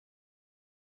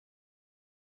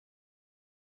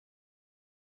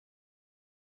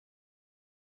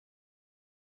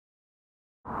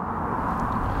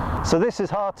So this is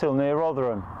Harthill near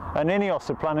Rotherham, and INEOS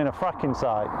are planning a fracking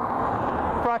site.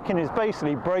 Fracking is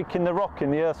basically breaking the rock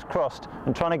in the Earth's crust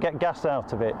and trying to get gas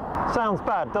out of it. Sounds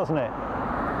bad, doesn't it?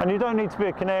 And you don't need to be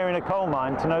a canary in a coal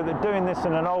mine to know that doing this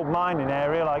in an old mining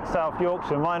area like South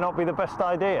Yorkshire might not be the best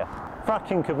idea.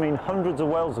 Fracking could mean hundreds of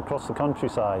wells across the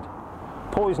countryside,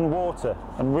 poisoned water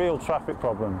and real traffic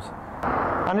problems.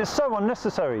 And it's so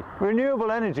unnecessary.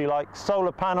 Renewable energy like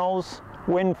solar panels,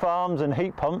 wind farms and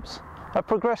heat pumps have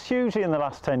progressed hugely in the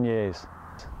last 10 years.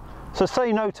 So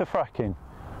say no to fracking.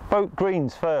 Vote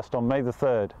Greens first on May the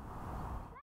 3rd.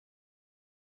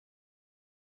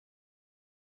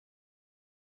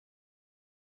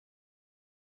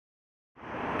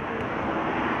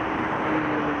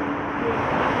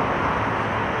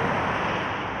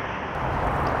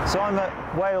 So I'm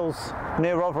at Wales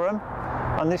near Rotherham,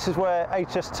 and this is where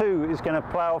HS2 is going to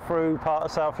plough through part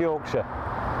of South Yorkshire.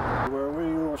 Where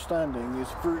you're standing is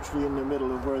virtually in the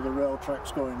middle of where the rail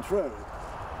track's going through.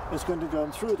 It's going to go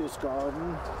through this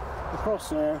garden, across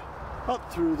there,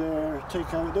 up through there,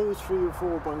 take out those 3 or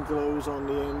 4 bungalows on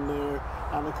the end there,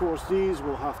 and of course these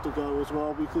will have to go as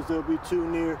well because they'll be too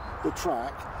near the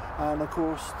track, and of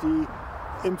course the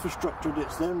infrastructure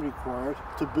that's then required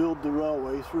to build the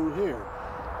railway through here.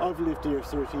 I've lived here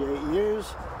 38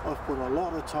 years, I've put a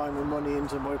lot of time and money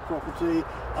into my property,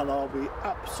 and I'll be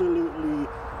absolutely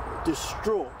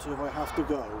distraught if I have to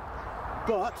go.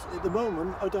 But at the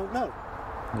moment, I don't know.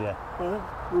 Yeah.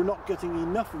 We're not getting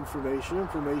enough information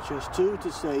from HS2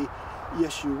 to say,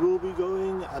 yes, you will be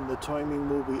going, and the timing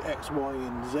will be X, Y,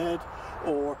 and Z,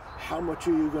 or how much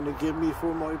are you going to give me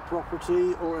for my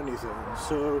property, or anything.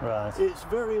 So right. It's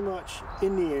very much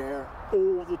in the air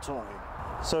all the time.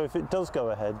 So if it does go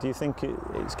ahead, do you think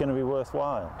it's going to be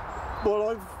worthwhile? Well,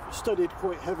 I've studied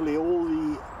quite heavily all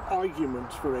the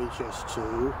arguments for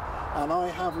HS2, and I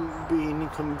haven't been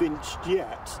convinced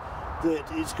yet that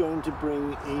it's going to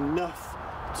bring enough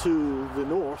to the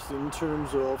north in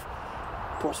terms of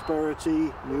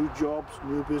prosperity, new jobs,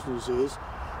 new businesses,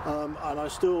 and I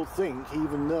still think,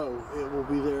 even though it will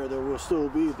be there will still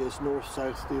be this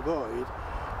north-south divide.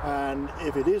 And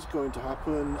if it is going to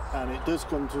happen and it does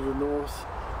come to the north,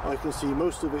 I can see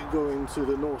most of it going to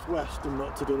the northwest and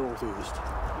not to the northeast.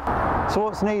 So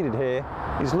what's needed here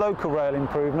is local rail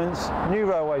improvements, new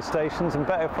railway stations and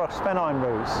better cross-Pennine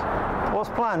routes. What's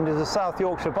planned is a South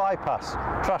Yorkshire bypass,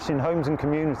 trashing homes and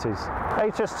communities.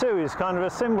 HS2 is kind of a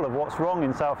symbol of what's wrong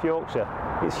in South Yorkshire.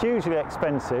 It's hugely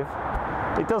expensive,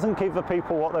 it doesn't give the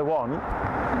people what they want,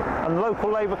 and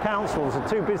local Labour councils are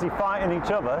too busy fighting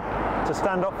each other to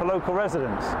stand up for local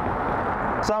residents.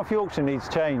 South Yorkshire needs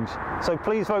change, so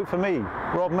please vote for me,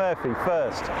 Rob Murphy,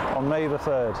 first on May the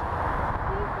 3rd.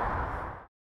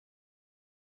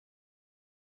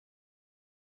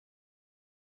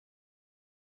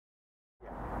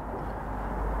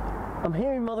 I'm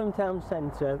here in Rotherham Town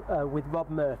Centre with Rob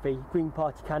Murphy, Green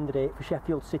Party candidate for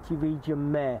Sheffield City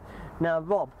Region Mayor. Now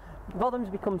Rob, Rotherham's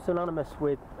become synonymous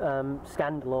with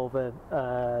scandal over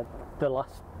the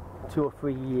last 2 or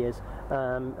 3 years,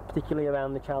 particularly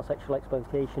around the child sexual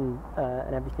exploitation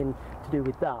and everything to do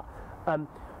with that.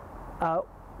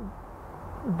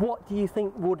 What do you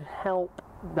think would help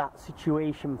that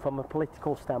situation from a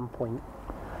political standpoint?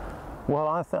 Well,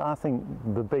 I think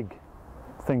the big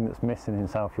thing that's missing in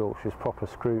South Yorkshire is proper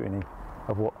scrutiny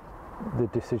of what the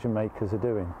decision makers are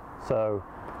doing. So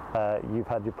you've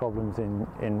had your problems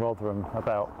in Rotherham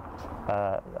about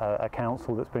a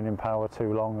council that's been in power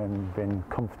too long and been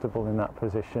comfortable in that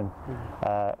position.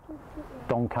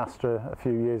 Doncaster a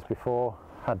few years before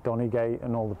had Donygate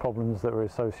and all the problems that were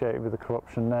associated with the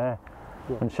corruption there.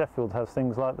 Yeah. And Sheffield has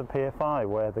things like the PFI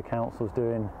where the council's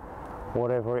doing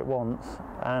whatever it wants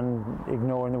and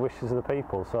ignoring the wishes of the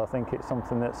people. So I think it's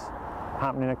something that's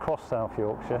happening across South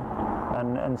Yorkshire,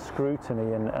 and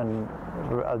scrutiny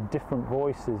and different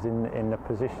voices in the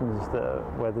positions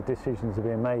where the decisions are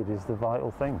being made is the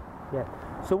vital thing. Yeah.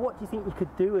 So what do you think you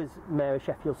could do as Mayor of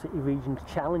Sheffield City Region to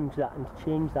challenge that and to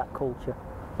change that culture?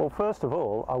 Well, first of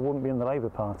all, I wouldn't be in the Labour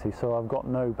Party, so I've got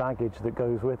no baggage that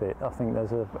goes with it. I think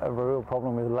there's a real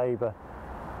problem with Labour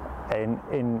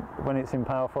when it's in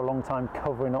power for a long time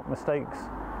covering up mistakes.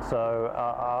 So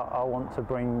I want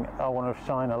to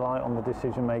shine a light on the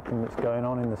decision making that's going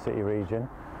on in the city region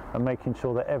and making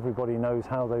sure that everybody knows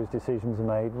how those decisions are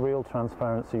made, real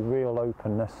transparency, real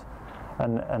openness,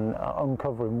 and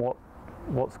uncovering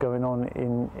what's going on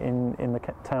in the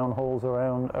town halls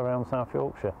around South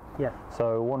Yorkshire. Yeah.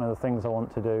 So one of the things I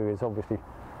want to do is obviously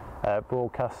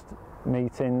broadcast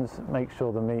meetings, make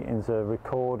sure the meetings are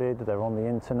recorded, they're on the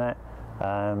internet,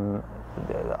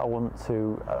 I want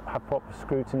to have proper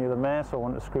scrutiny of the mayor, so I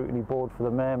want a scrutiny board for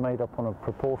the mayor made up on a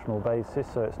proportional basis,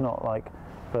 so it's not like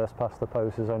first past the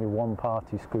post, there's only one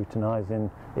party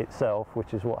scrutinising itself,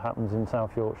 which is what happens in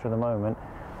South Yorkshire at the moment.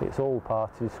 It's all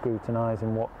parties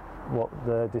scrutinising what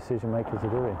the decision makers are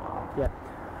doing. Yeah.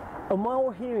 And while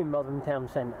we're here in Rotherham Town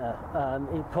Centre,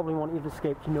 it probably won't have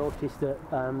escaped you notice that,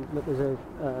 that there's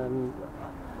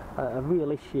a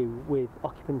real issue with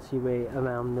occupancy rate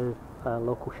around the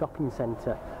local shopping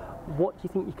centre. What do you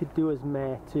think you could do as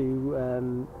mayor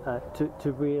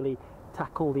to really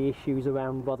tackle the issues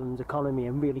around Rotherham's economy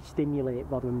and really stimulate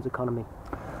Rotherham's economy?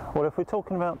 Well, if we're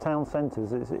talking about town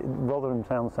centres, Rotherham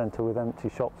Town Centre with empty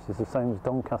shops is the same as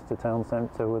Doncaster Town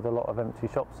Centre with a lot of empty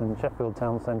shops, and Sheffield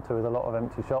Town Centre with a lot of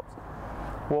empty shops.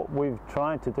 What we've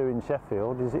tried to do in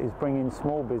Sheffield is bring in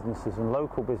small businesses and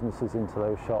local businesses into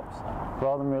those shops,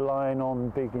 rather than relying on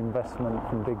big investment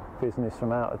from big business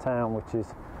from out of town, which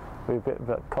is a bit of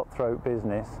a cutthroat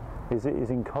business. Is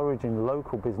encouraging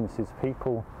local businesses,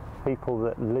 people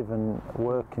that live and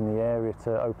work in the area,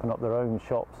 to open up their own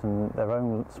shops and their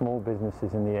own small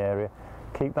businesses in the area,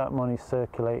 keep that money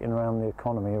circulating around the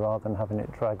economy rather than having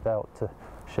it dragged out to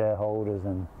shareholders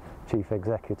and chief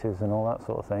executives and all that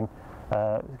sort of thing.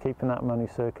 Keeping that money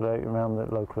circulating around the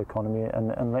local economy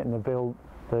and letting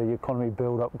the economy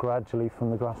build up gradually from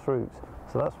the grassroots.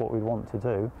 So that's what we want to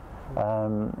do.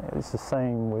 It's the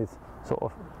same with sort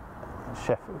of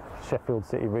Sheffield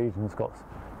City Region's got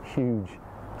huge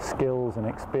skills and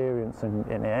experience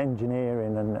in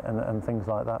engineering and things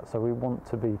like that, so we want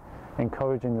to be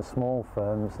encouraging the small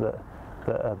firms that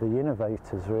are the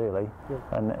innovators really,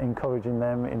 and encouraging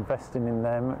them, investing in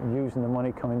them, using the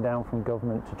money coming down from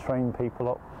government to train people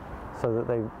up so that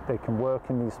they can work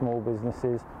in these small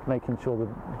businesses, making sure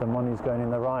that the money's going in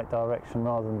the right direction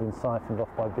rather than being siphoned off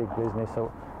by big business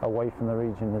or away from the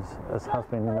region as has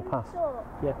been in the past.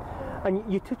 Yeah, and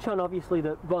you touch on obviously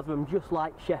that Rotherham, just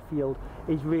like Sheffield,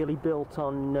 is really built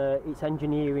on its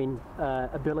engineering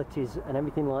abilities and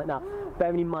everything like that.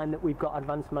 Bearing in mind that we've got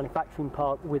Advanced Manufacturing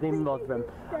Park within Rotherham,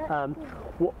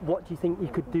 what do you think you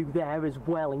could do there as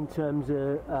well in terms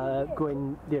of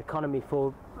growing the economy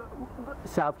for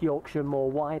South Yorkshire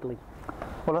more widely?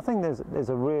 Well, I think there's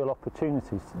a real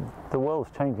opportunity. The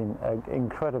world's changing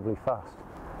incredibly fast,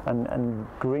 and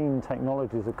green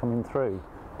technologies are coming through.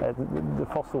 The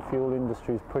fossil fuel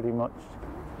industry is pretty much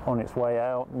on its way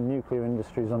out, the nuclear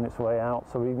industry is on its way out,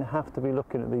 so we have to be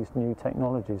looking at these new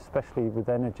technologies, especially with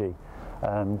energy,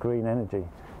 green energy.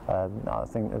 I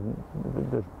think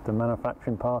the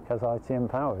manufacturing park has ITM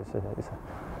Power.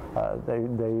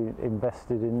 They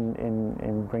invested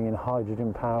in bringing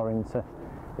hydrogen power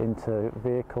into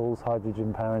vehicles,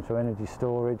 hydrogen power into energy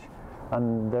storage,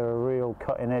 and they're a real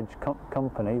cutting-edge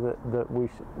company that we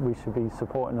should be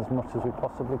supporting as much as we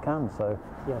possibly can. So,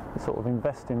 sort of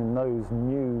investing in those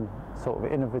new, sort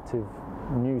of innovative,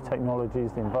 new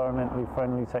technologies, the environmentally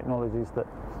friendly technologies that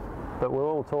we're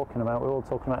all talking about. We're all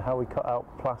talking about how we cut out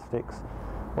plastics.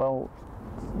 Well,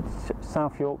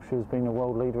 South Yorkshire has been a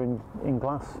world leader in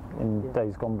glass in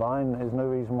days gone by, and there's no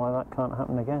reason why that can't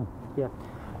happen again. Yeah.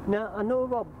 Now, I know,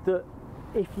 Rob, that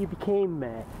if you became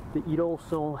mayor, that you'd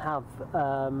also have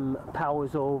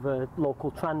powers over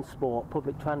local transport,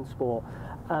 public transport.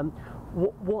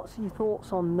 What's your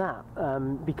thoughts on that?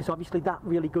 Because obviously that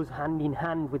really goes hand in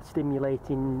hand with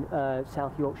stimulating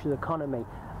South Yorkshire's economy.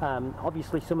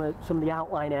 Obviously some of the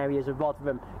outlying areas of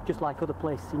Rotherham, just like other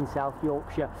places in South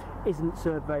Yorkshire, isn't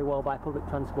served very well by public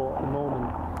transport at the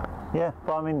moment. Yeah,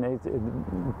 but I mean,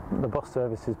 the bus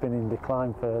service has been in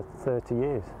decline for 30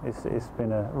 years. It's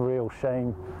been a real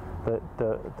shame that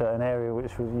an area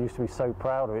which used to be so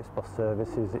proud of its bus service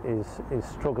is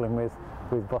struggling with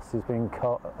buses being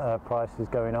cut, prices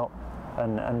going up,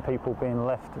 and people being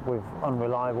left with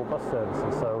unreliable bus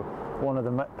services. So one of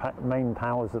the main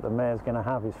powers that the mayor's going to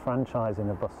have is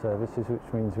franchising of bus services,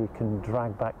 which means we can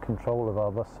drag back control of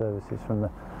our bus services from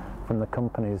the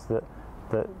companies that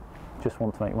just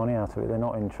want to make money out of it. They're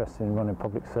not interested in running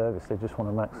public service, they just want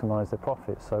to maximise their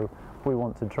profits. So we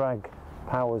want to drag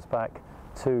powers back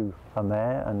to a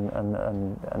mayor and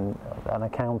an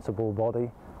accountable body,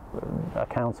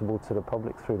 accountable to the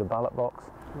public through the ballot box,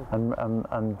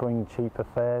 and bring cheaper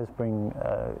fares, bring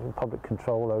public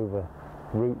control over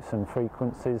routes and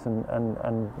frequencies,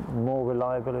 and more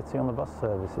reliability on the bus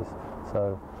services.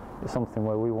 So it's something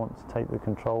where we want to take the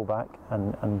control back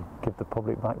and give the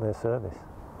public back their service.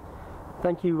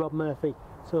 Thank you, Rob Murphy.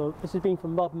 So this has been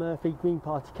from Rob Murphy, Green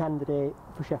Party candidate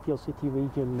for Sheffield City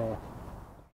Region Mayor.